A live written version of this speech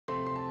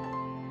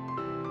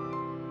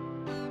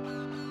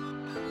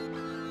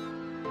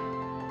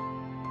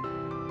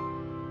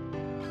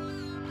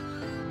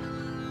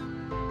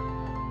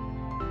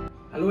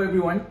Hello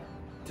everyone,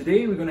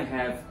 today we're going to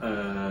have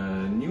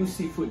a new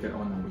seafood that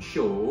on our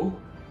show.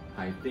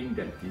 I think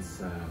that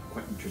is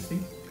quite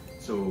interesting.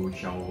 So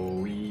shall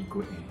we go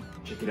and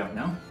check it out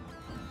now?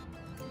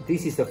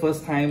 This is the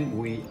first time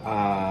we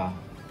are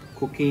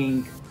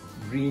cooking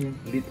green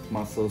lip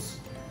mussels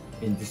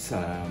in this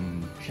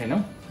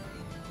channel.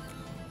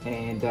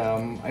 And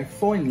I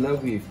fall in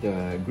love with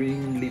the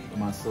green lip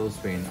mussels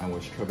when I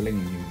was traveling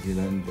in New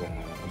Zealand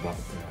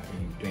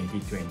in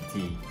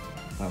 2020.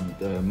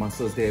 The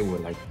mussels there were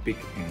like big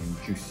and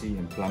juicy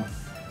and plump.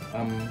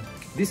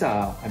 These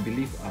are, I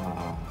believe,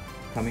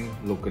 coming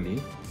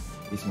locally.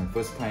 It's my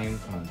first time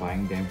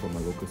buying them from a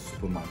local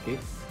supermarket,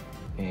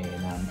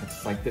 and I'm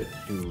excited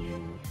to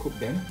cook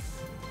them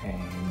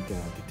and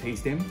to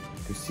taste them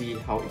to see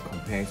how it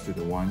compares to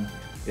the one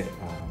that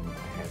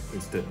I have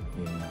tasted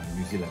in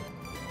New Zealand.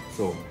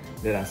 So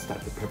let us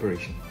start the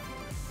preparation.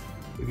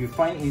 If you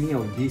find any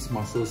of these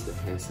mussels that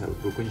has a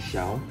broken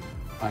shell,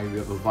 I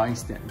will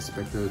advise that it's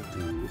better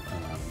to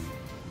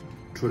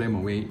throw them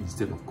away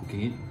instead of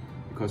cooking it,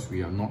 because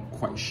we are not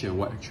quite sure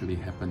what actually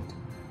happened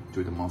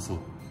to the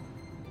mussel.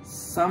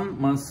 Some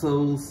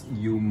mussels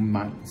you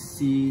might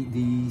see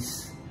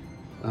these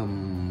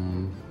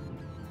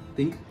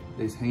thing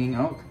that is hanging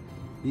out.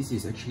 This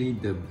is actually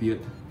the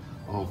beard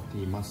of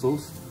the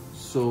mussels.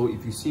 So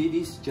if you see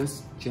this,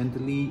 just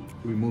gently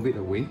remove it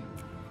away.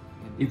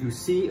 If you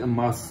see a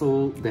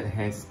mussel that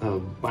has a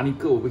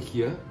barnacle over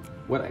here,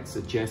 what I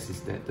suggest is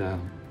that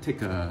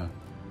take a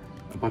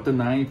butter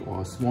knife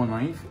or a small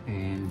knife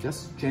and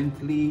just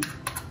gently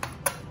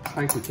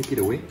try to take it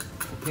away,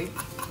 okay?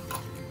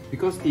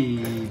 Because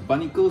the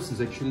barnacles is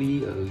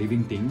actually a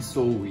living thing,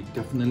 so we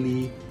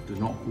definitely do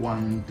not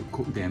want to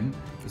cook them.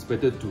 It's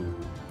better to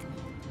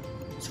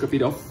scrape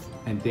it off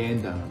and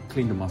then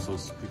clean the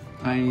mussels.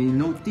 I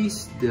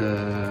noticed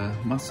the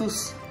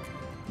mussels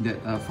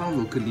that are found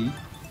locally,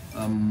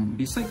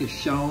 beside the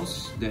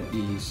shells that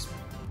is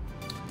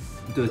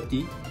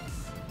dirty,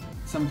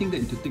 something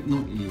that to take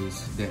note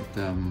is that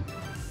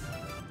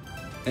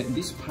at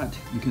this part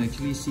you can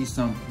actually see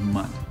some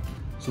mud.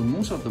 So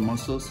most of the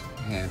mussels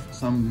have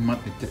some mud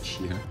attached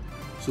here.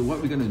 So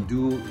what we're gonna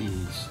do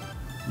is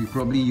we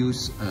probably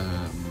use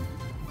a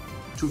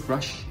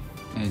toothbrush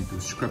and to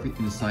scrub it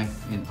inside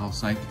and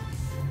outside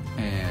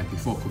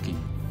before cooking.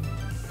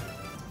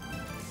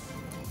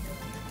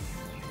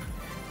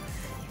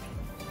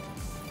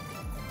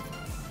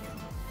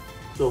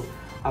 So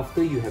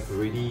after you have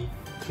already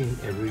cleaned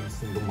every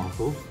single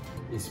mussel,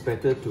 it's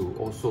better to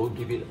also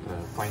give it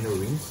a final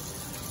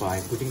rinse by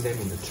putting them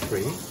in a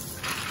tray.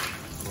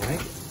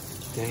 Alright,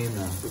 then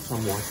put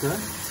some water.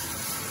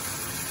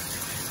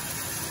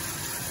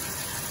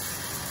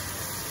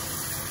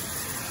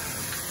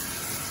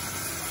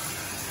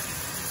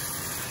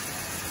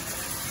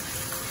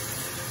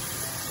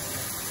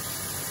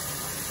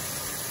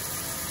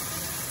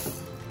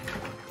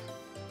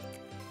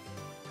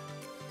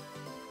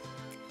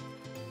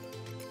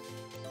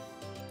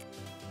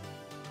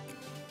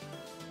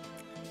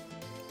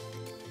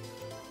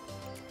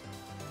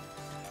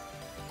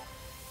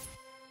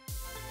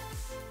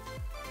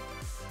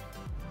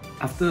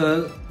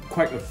 After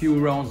quite a few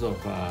rounds of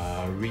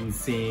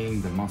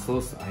rinsing the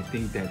mussels, I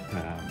think that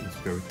it's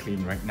very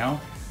clean right now.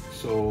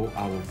 So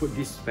I will put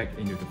this back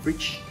into the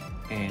fridge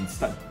and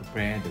start to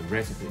prepare the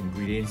rest of the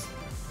ingredients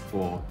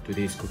for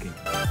today's cooking.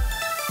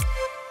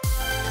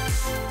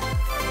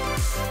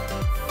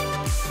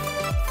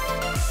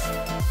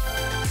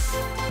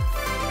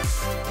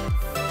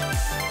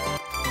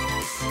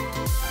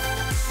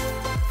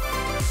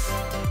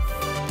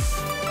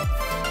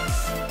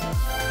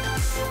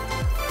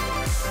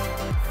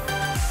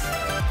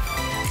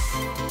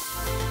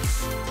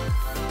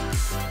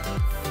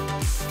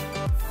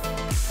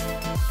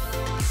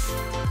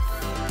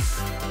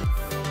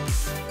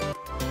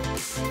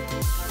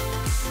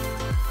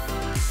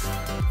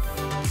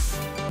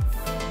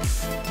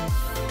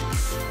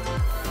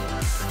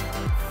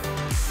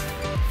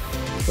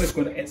 First,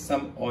 going to add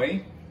some oil.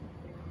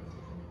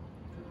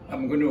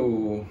 I'm going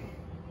to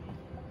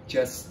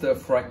just stir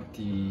fry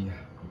the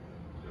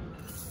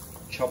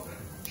chopped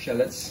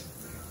shallots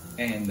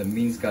and the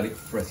minced garlic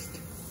first.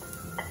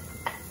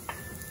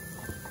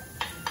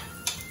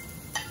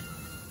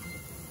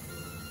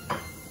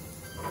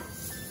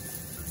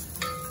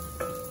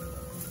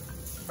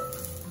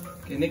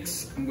 Okay,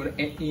 next I'm going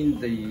to add in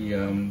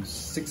the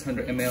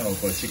 600 ml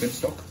of chicken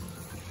stock.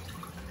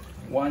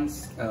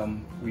 Once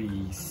we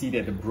see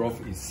that the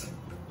broth is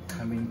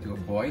coming to a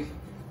boil,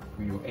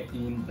 we will add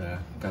in the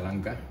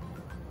Galangal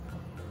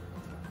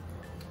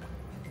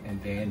and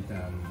then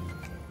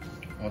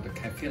all the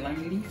Kaffir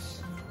lime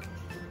leaves.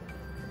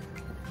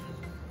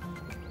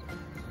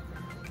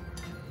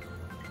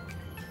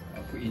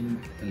 I'll put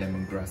in the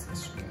lemongrass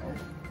as well.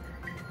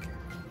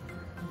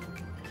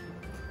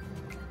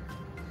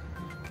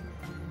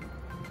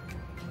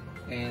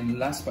 And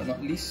last but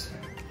not least,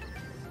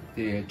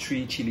 the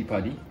 3 Chilli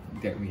Padi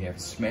that we have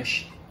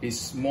smashed.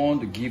 Is more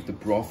to give the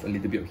broth a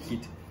little bit of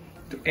heat.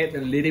 To add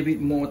a little bit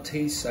more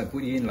taste, I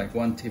put in like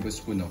 1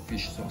 tablespoon of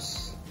fish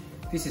sauce.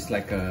 This is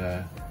like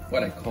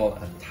what I call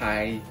a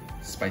Thai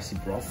spicy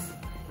broth,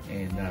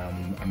 and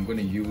I'm going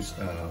to use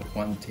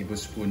 1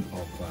 tablespoon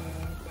of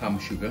palm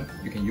sugar.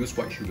 You can use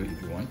white sugar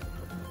if you want.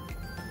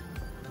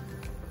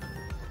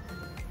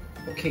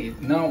 Okay,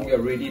 now we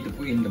are ready to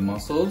put in the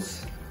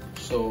mussels.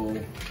 So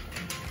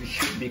we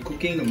should be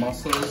cooking the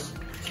mussels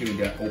till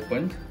they're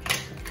opened,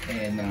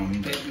 and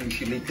that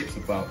usually takes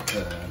about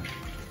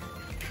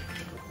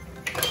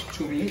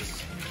 2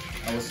 minutes,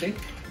 I would say.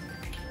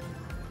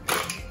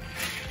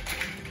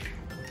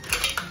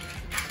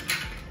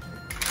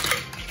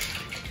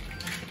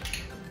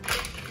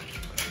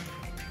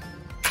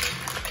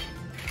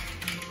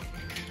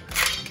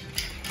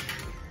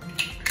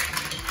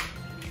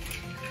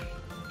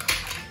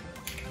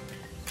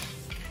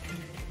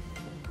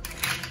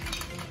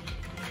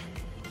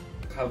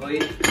 Cover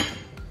it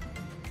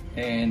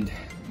and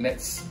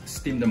let's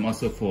steam the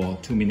mussel for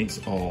 2 minutes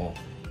or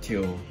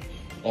till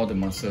all the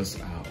mussels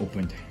are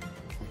opened.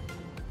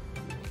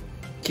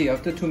 Okay,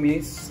 after 2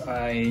 minutes,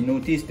 I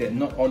noticed that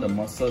not all the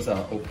mussels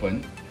are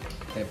open.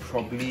 That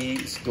probably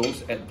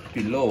those at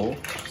below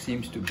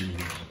seems to be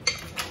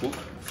cooked.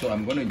 So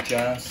I'm going to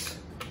just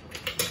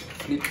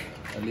flip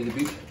a little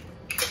bit,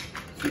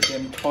 flip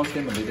them, toss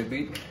them a little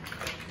bit,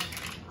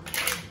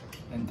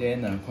 and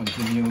then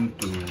continue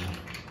to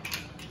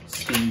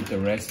steam the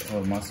rest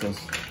of the mussels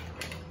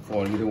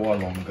for a little while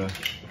longer,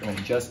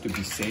 just to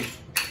be safe.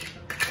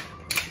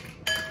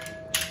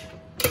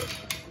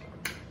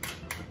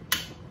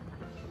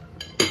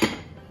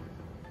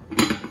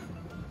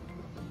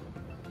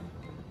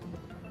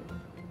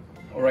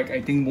 Alright,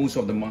 I think most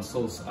of the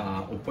mussels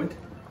are opened.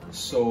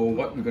 So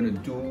what we're going to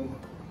do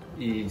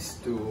is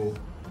to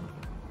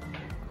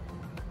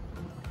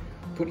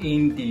put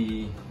in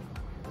the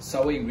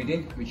sour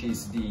ingredient, which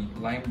is the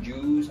lime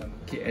juice.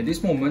 Okay, at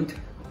this moment,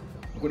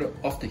 I'm going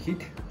to off the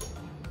heat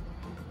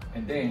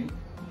and then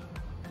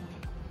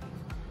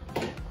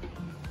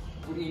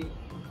put in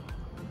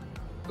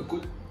a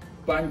good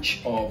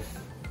bunch of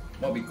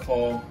what we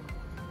call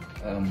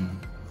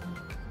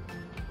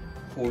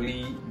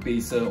holy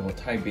basil or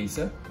Thai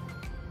basil.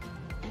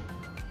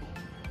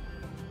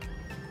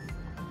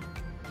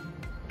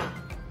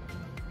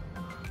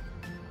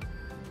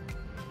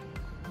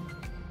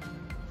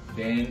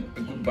 Then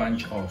a good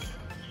bunch of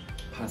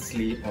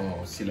parsley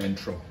or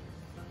cilantro.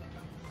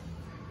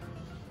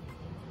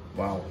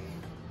 Wow.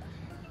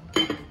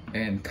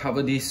 And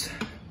cover this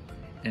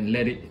and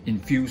let it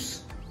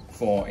infuse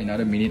for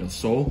another minute or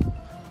so.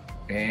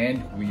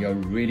 And we are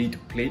ready to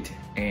plate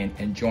and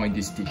enjoy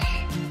this dish.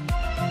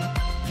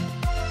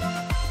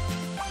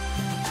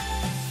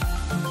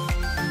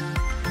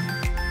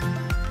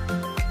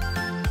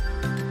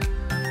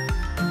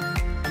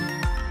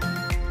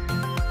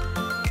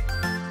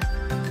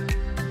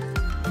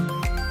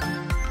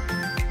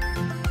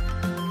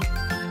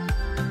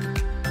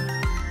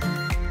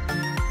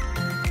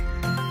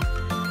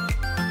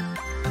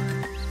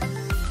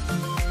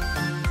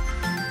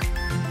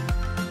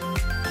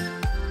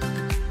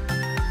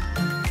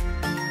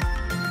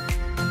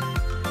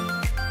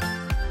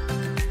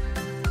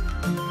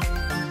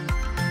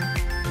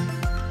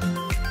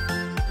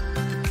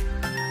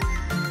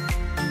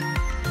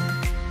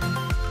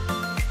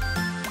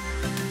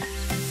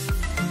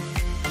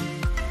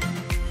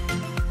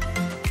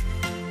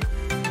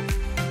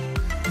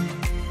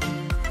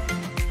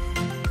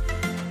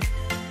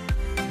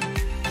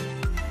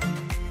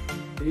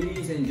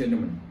 Ladies and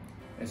gentlemen,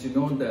 as you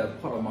know, the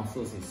pot of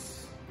mussels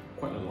is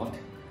quite a lot,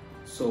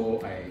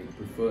 so I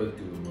prefer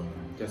to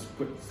just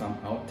put some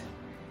out.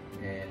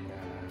 And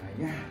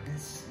yeah,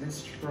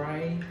 let's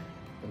try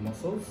the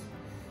mussels.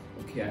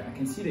 Okay, I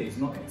can see that it's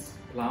not as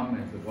plump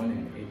as the one I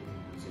ate in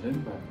New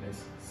Zealand, but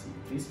let's see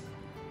please.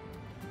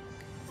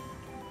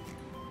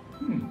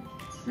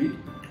 Sweet.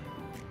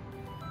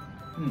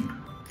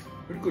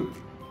 Very good.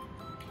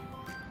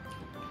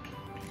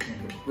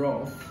 And the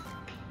broth.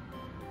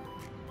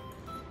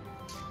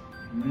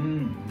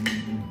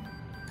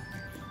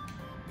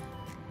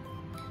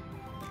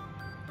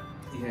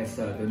 It has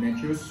the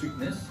natural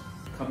sweetness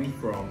coming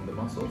from the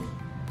mussels,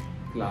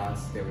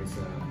 plus there is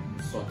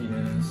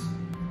saltiness,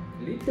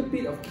 a little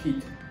bit of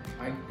heat.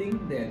 I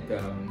think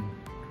that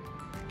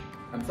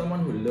I'm someone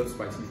who loves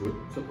spicy food,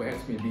 so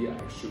perhaps maybe I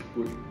should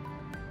put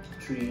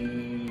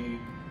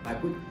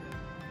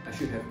I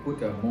should have put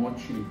more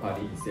Chilli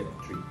Padi instead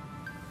of 3.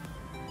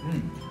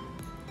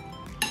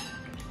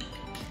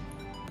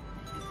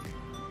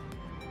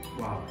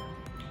 Wow,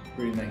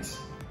 very nice.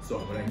 So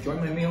I'm gonna enjoy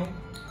my meal.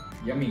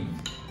 Yummy.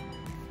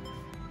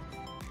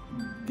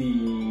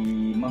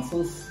 The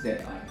mussels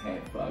that I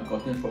have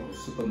gotten from the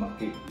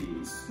supermarket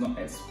is not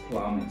as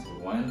plump as the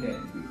one that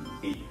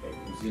we ate at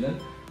New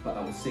Zealand, but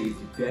I would say it's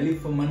value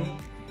for money,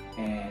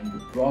 and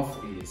the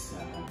broth is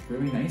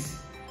very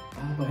nice.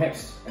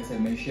 Perhaps, as I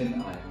mentioned,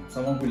 I'm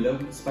someone who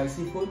loves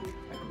spicy food.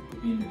 I could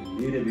put in a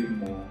little bit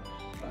more,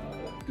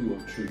 like 2 or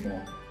 3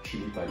 more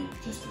Chilli Padi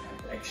just to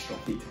have the extra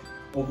heat.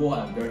 Overall,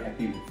 I'm very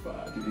happy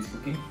with today's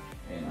cooking,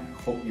 and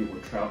I hope you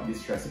will try out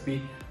this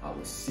recipe. I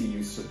will see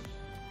you soon.